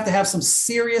 then we have to have some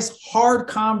serious, hard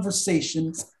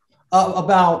conversations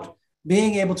about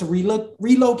being able to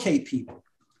relocate people.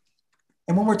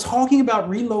 And when we're talking about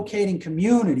relocating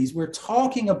communities, we're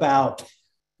talking about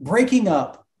breaking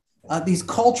up these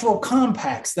cultural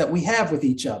compacts that we have with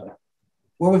each other,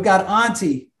 where we've got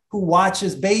auntie who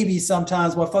watches babies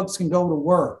sometimes while folks can go to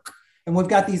work. And we've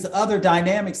got these other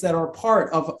dynamics that are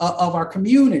part of our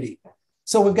community.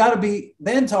 So we've got to be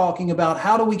then talking about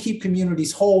how do we keep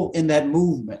communities whole in that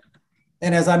movement.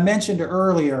 And as I mentioned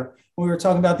earlier, when we were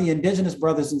talking about the indigenous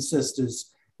brothers and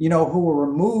sisters, who were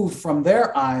removed from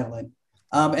their island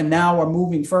and now are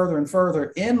moving further and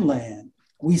further inland,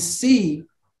 we see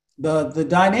the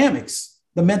dynamics,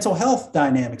 the mental health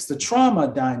dynamics, the trauma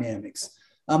dynamics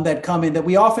that come in that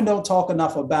we often don't talk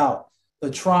enough about.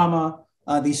 The trauma,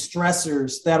 these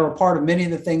stressors that are part of many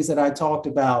of the things that I talked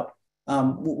about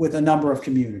with a number of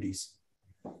communities.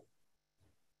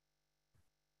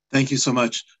 Thank you so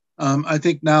much. I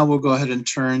think now we'll go ahead and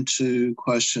turn to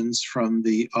questions from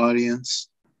the audience.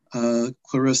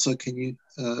 Clarissa, can you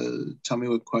tell me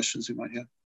what questions we might have?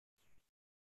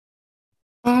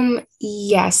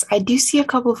 Yes, I do see a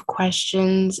couple of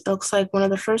questions. It looks like one of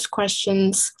the first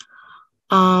questions,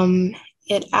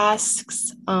 it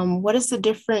asks, what is the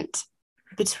difference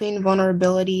between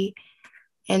vulnerability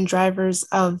and drivers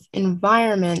of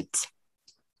environment?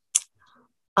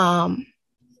 Let's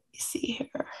see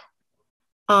here.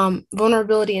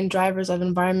 Vulnerability and drivers of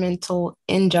environmental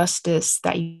injustice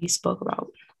that you spoke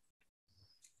about.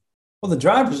 Well, the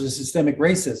drivers is systemic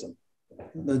racism.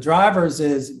 The drivers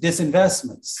is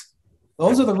disinvestments.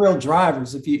 Those are the real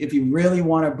drivers. If you really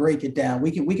want to break it down,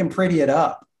 we can pretty it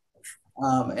up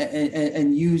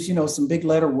and use some big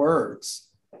letter words.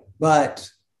 But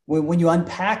when you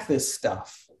unpack this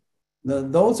stuff,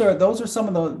 those are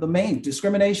some of the main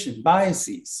discrimination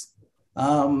biases,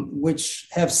 which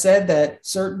have said that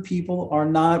certain people are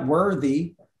not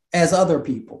worthy as other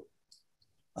people,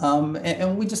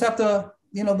 and we just have to.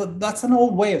 That's an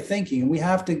old way of thinking, and we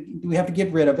have to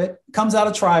get rid of it. It comes out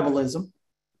of tribalism,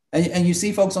 and you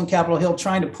see folks on Capitol Hill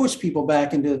trying to push people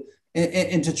back into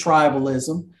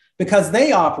tribalism because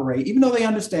they operate, even though they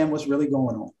understand what's really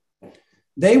going on.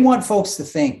 They want folks to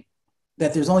think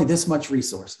that there's only this much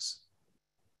resources,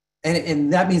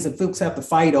 and that means that folks have to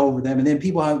fight over them, and then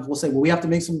people will say, "Well, we have to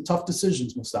make some tough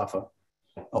decisions, Mustafa,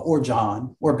 or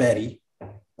John, or Betty,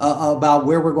 about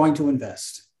where we're going to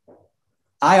invest."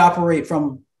 I operate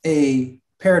from a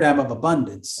paradigm of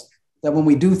abundance, that when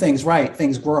we do things right,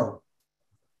 things grow.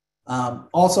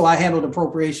 Also, I handled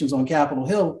appropriations on Capitol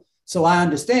Hill, so I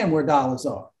understand where dollars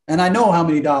are, and I know how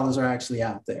many dollars are actually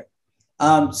out there.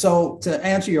 So to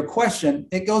answer your question,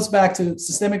 it goes back to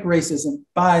systemic racism,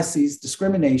 biases,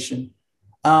 discrimination,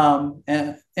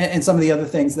 and some of the other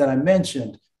things that I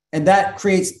mentioned, and that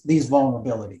creates these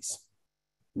vulnerabilities.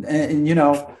 And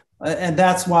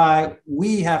that's why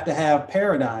we have to have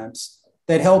paradigms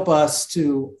that help us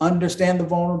to understand the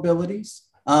vulnerabilities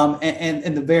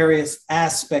and the various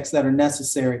aspects that are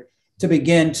necessary to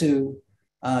begin to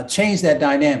change that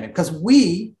dynamic. Because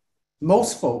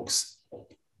most folks,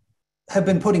 have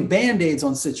been putting Band-Aids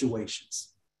on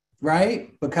situations,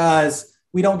 right? Because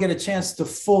we don't get a chance to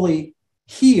fully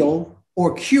heal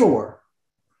or cure,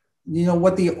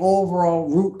 what the overall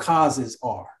root causes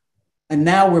are. And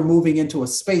now we're moving into a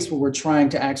space where we're trying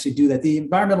to actually do that. The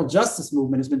environmental justice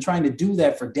movement has been trying to do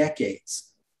that for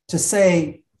decades, to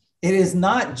say it is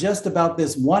not just about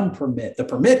this one permit. The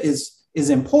permit is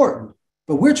important,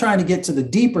 but we're trying to get to the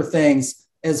deeper things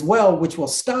as well, which will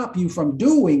stop you from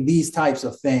doing these types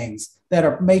of things that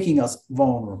are making us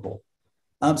vulnerable.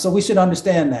 So we should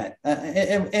understand that.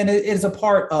 And it is a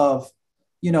part of,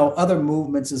 other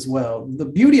movements as well. The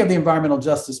beauty of the environmental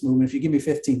justice movement, if you give me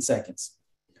 15 seconds,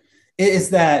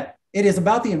 is that it is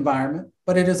about the environment,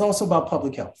 but it is also about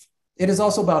public health. It is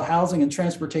also about housing and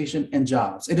transportation and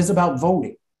jobs. It is about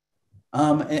voting.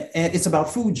 And it's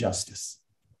about food justice.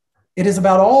 It is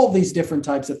about all these different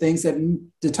types of things that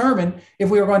determine if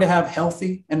we are going to have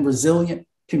healthy and resilient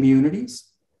communities,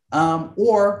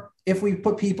 or if we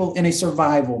put people in a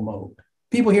survival mode.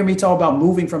 People hear me talk about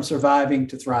moving from surviving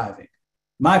to thriving.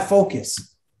 My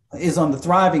focus is on the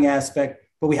thriving aspect,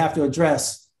 but we have to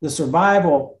address the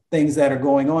survival things that are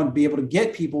going on, be able to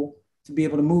get people to be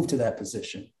able to move to that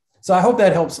position. So I hope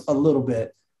that helps a little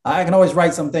bit. I can always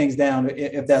write some things down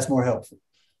if that's more helpful.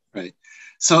 Right.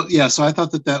 So I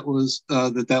thought that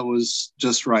was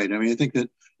just right. I mean, I think that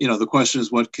the question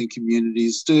is, what can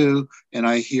communities do? And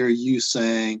I hear you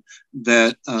saying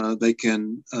that they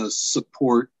can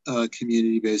support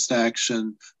community-based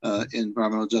action,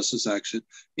 environmental justice action.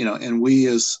 And we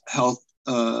as health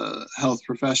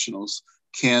professionals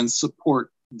can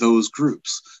support those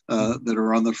groups that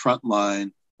are on the front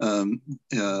line in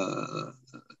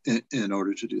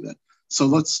order to do that. So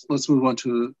let's move on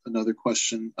to another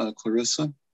question,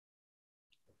 Clarissa.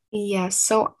 Yes,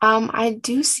 so I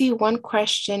do see one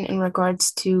question in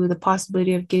regards to the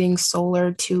possibility of getting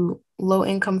solar to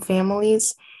low-income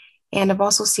families. And I've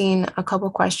also seen a couple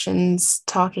questions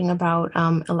talking about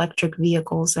electric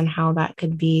vehicles and how that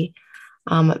could be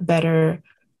better,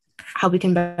 how we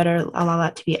can better allow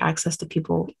that to be access to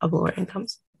people of lower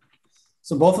incomes.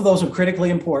 So both of those are critically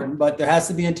important, but there has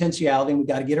to be intentionality and we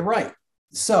got to get it right.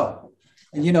 So,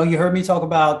 and you heard me talk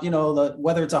about,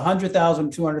 whether it's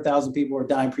 100,000, 200,000 people are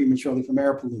dying prematurely from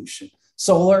air pollution.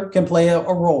 Solar can play a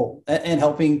role in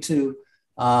helping to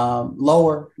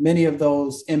lower many of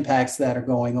those impacts that are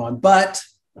going on. But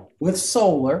with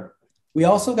solar, we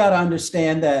also got to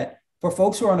understand that for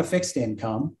folks who are on a fixed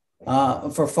income,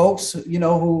 for folks,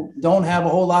 who don't have a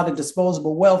whole lot of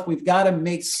disposable wealth, we've got to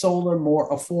make solar more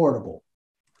affordable.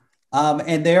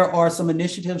 And there are some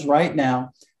initiatives right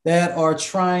now that are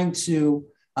trying to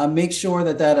make sure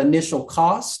that initial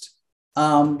cost,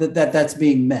 that's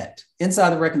being met.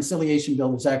 Inside the reconciliation bill,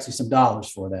 there's actually some dollars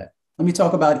for that. Let me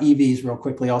talk about EVs real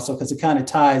quickly also, because it kind of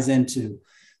ties into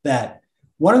that.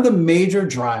 One of the major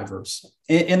drivers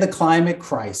in the climate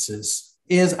crisis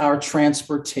is our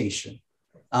transportation.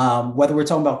 Whether we're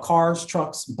talking about cars,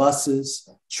 trucks, buses,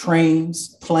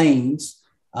 trains, planes,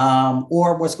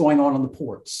 or what's going on the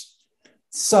ports.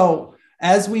 So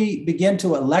as we begin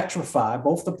to electrify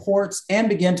both the ports and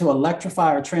begin to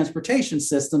electrify our transportation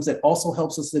systems, it also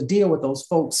helps us to deal with those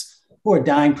folks who are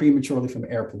dying prematurely from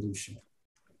air pollution.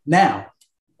 Now,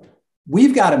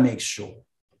 we've got to make sure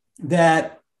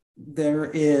that there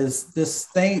is this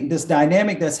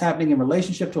dynamic that's happening in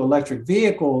relationship to electric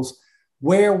vehicles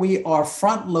where we are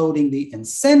front loading the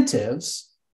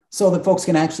incentives so that folks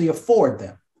can actually afford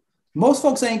them. Most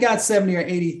folks ain't got $70,000 or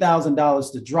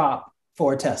 $80,000 to drop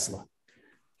for a Tesla.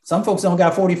 Some folks don't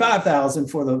got $45,000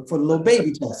 for the little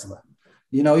baby Tesla.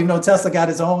 Even though Tesla got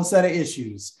its own set of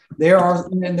issues, there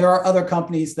are other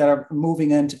companies that are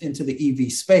moving into the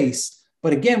EV space.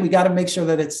 But again, we got to make sure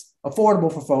that it's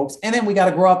affordable for folks, and then we got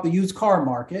to grow up the used car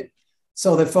market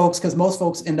so that because most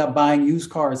folks end up buying used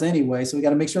cars anyway, so we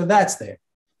got to make sure that's there.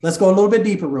 Let's go a little bit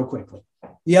deeper real quickly.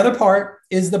 The other part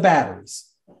is the batteries.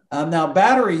 Now,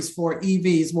 batteries for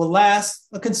EVs will last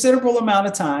a considerable amount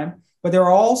of time, but there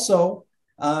are also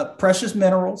precious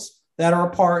minerals that are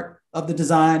a part of the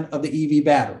design of the EV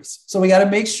batteries. So we got to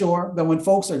make sure that when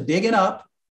folks are digging up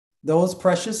those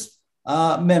precious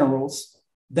minerals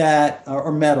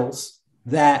or metals,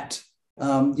 that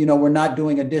we're not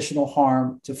doing additional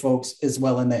harm to folks as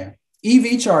well in there.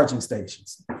 EV charging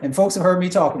stations, and folks have heard me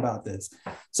talk about this.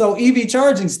 So EV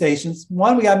charging stations,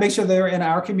 one, we got to make sure they're in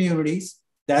our communities.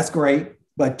 That's great.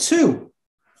 But two,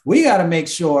 We got to make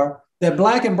sure that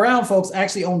Black and brown folks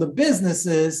actually own the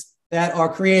businesses that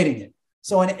are creating it.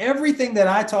 So in everything that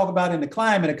I talk about in the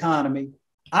climate economy,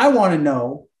 I want to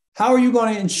know, how are you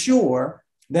going to ensure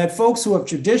that folks who have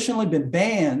traditionally been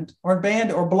banned or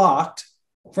blocked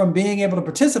from being able to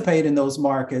participate in those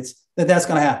markets, that's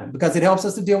going to happen? Because it helps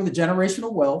us to deal with the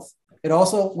generational wealth. It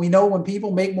also, we know when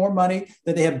people make more money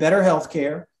that they have better health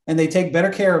care and they take better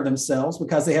care of themselves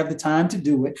because they have the time to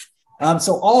do it.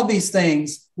 So all of these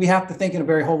things, we have to think in a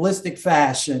very holistic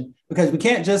fashion, because we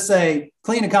can't just say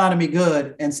clean economy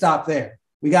good and stop there.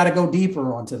 We got to go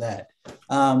deeper onto that.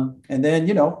 And then,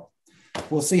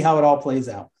 we'll see how it all plays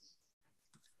out.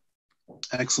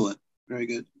 Excellent. Very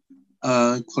good.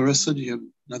 Clarissa, do you have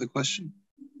another question?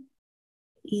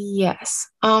 Yes.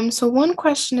 So one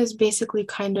question is basically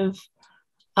kind of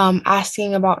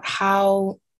asking about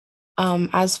how,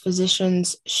 as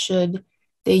physicians, should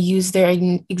they use their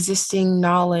existing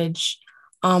knowledge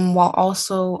while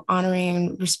also honoring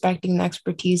and respecting the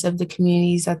expertise of the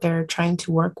communities that they're trying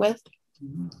to work with?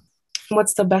 Mm-hmm.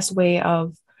 What's the best way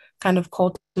of kind of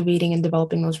cultivating and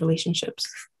developing those relationships?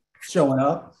 Showing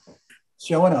up,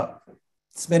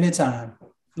 spending time,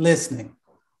 listening.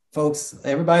 Folks,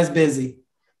 everybody's busy.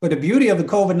 But the beauty of the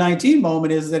COVID-19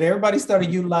 moment is that everybody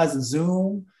started utilizing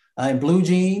Zoom and Blue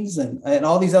Jeans and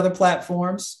all these other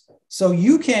platforms. So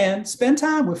you can spend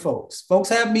time with folks. Folks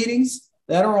have meetings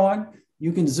that are on.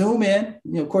 You can Zoom in.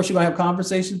 Of course, you're going to have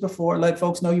conversations before. Let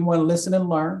folks know you want to listen and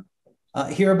learn.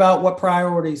 Hear about what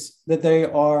priorities that they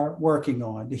are working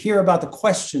on. To hear about the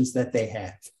questions that they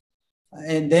have.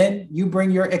 And then you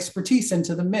bring your expertise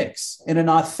into the mix in an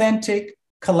authentic,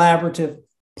 collaborative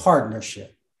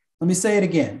partnership. Let me say it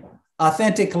again.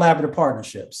 Authentic, collaborative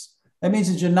partnerships. That means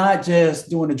that you're not just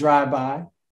doing a drive-by,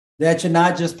 that you're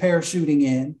not just parachuting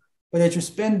in, but that you're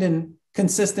spending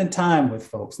consistent time with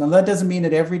folks. Now, that doesn't mean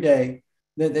that every day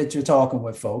that you're talking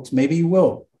with folks. Maybe you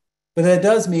will. But that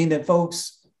does mean that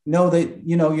folks know that,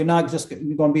 you're not just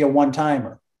going to be a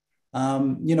one-timer.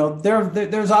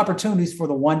 There's opportunities for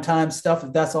the one-time stuff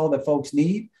if that's all that folks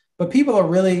need. But people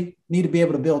really need to be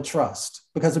able to build trust,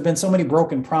 because there've been so many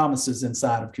broken promises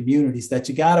inside of communities that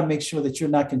you got to make sure that you're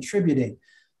not contributing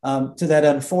to that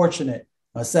unfortunate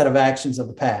set of actions of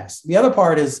the past. The other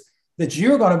part is that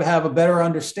you're going to have a better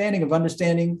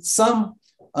understanding some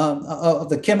of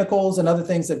the chemicals and other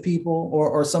things that people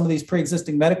or some of these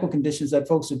pre-existing medical conditions that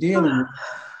folks are dealing with.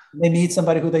 They need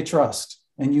somebody who they trust,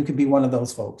 and you could be one of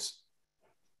those folks.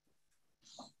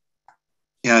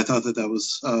 Yeah, I thought that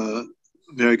was a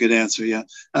very good answer. Yeah.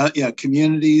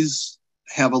 Communities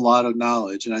have a lot of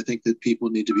knowledge, and I think that people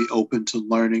need to be open to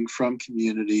learning from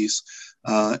communities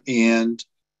and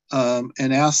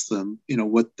ask them,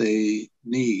 what they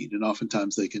need. And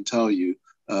oftentimes they can tell you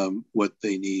what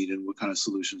they need and what kind of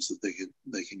solutions that they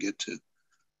can get to.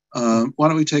 Why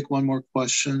don't we take one more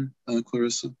question,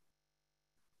 Clarissa?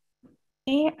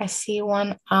 Okay, I see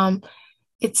one.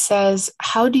 It says,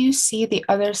 how do you see the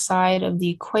other side of the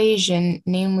equation,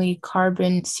 namely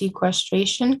carbon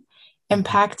sequestration,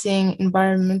 impacting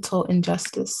environmental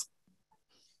injustice?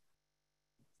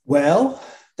 Well,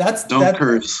 that's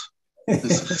curse.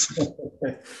 That's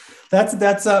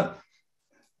a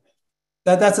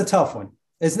tough one.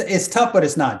 It's tough, but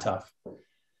it's not tough.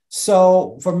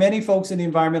 So for many folks in the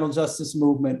environmental justice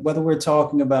movement, whether we're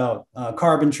talking about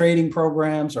carbon trading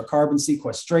programs or carbon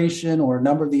sequestration or a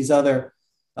number of these other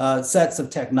sets of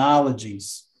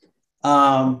technologies,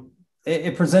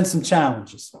 it presents some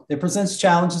challenges. It presents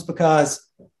challenges because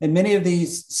in many of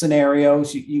these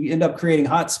scenarios, you end up creating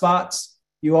hotspots.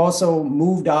 You also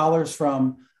move dollars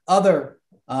from other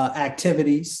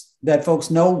activities that folks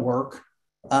know work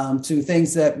to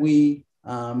things that we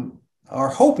are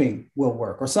hoping will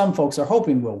work, or some folks are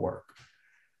hoping will work.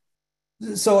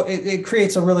 So it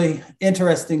creates a really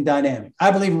interesting dynamic.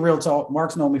 I believe in real talk.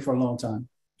 Mark's known me for a long time.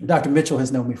 Dr. Mitchell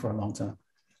has known me for a long time.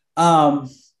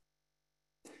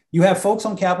 You have folks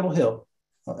on Capitol Hill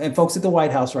and folks at the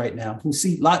White House right now who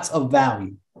see lots of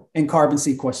value in carbon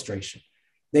sequestration.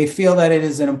 They feel that it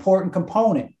is an important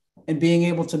component in being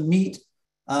able to meet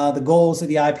the goals that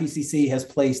the IPCC has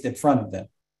placed in front of them.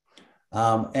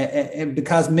 And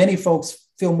because many folks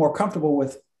feel more comfortable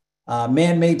with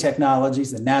man-made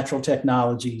technologies and natural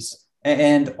technologies,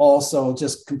 and also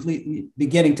just completely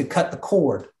beginning to cut the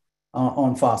cord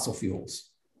on fossil fuels.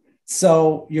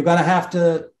 So you're going to have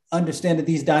to understand that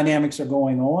these dynamics are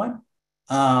going on,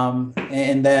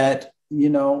 and that,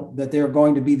 that there are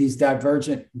going to be these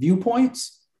divergent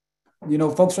viewpoints.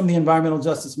 Folks from the environmental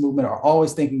justice movement are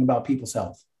always thinking about people's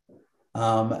health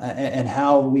and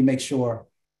how we make sure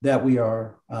that we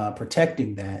are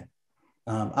protecting that.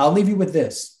 I'll leave you with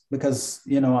this. because,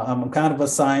 I'm kind of a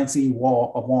sciencey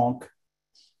wonk.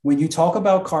 When you talk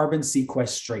about carbon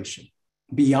sequestration,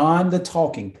 beyond the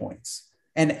talking points,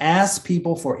 and ask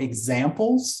people for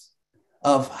examples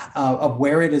of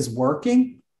where it is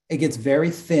working, it gets very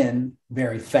thin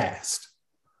very fast.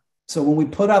 So when we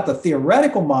put out the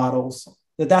theoretical models,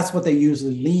 that's what they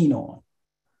usually lean on.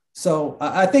 So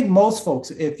I think most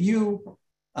folks, if you,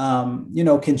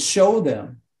 can show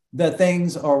them that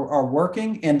things are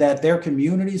working and that their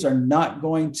communities are not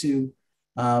going to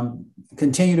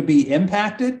continue to be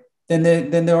impacted,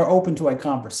 then they're open to a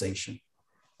conversation.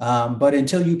 But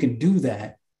until you can do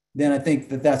that, then I think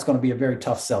that's going to be a very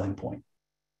tough selling point.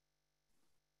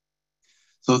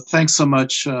 So thanks so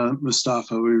much,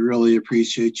 Mustafa. We really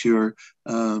appreciate your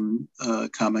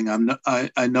coming.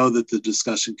 I know that the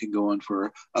discussion can go on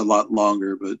for a lot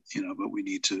longer, but we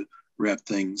need to wrap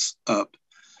things up.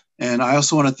 And I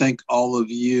also want to thank all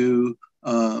of you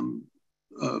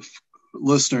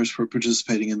listeners for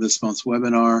participating in this month's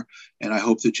webinar, and I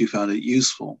hope that you found it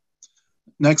useful.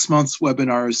 Next month's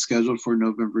webinar is scheduled for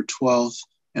November 12th,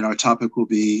 and our topic will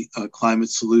be climate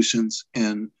solutions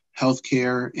in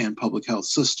healthcare and public health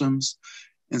systems.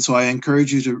 And so I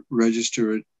encourage you to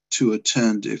register to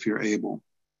attend if you're able.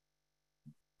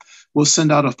 We'll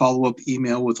send out a follow-up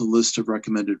email with a list of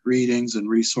recommended readings and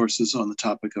resources on the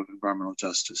topic of environmental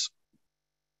justice.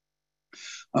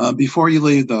 Before you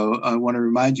leave, though, I want to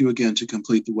remind you again to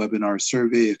complete the webinar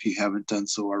survey if you haven't done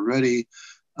so already.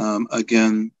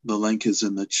 Again, the link is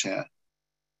in the chat.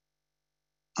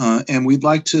 And we'd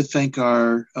like to thank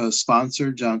our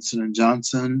sponsor, Johnson &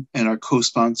 Johnson, and our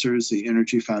co-sponsors, the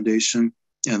Energy Foundation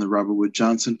and the Robert Wood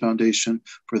Johnson Foundation,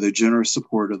 for their generous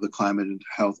support of the Climate and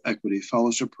Health Equity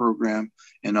Fellowship Program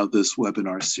and of this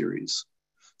webinar series.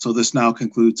 So this now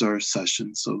concludes our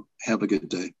session. So have a good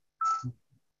day.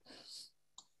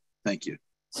 Thank you.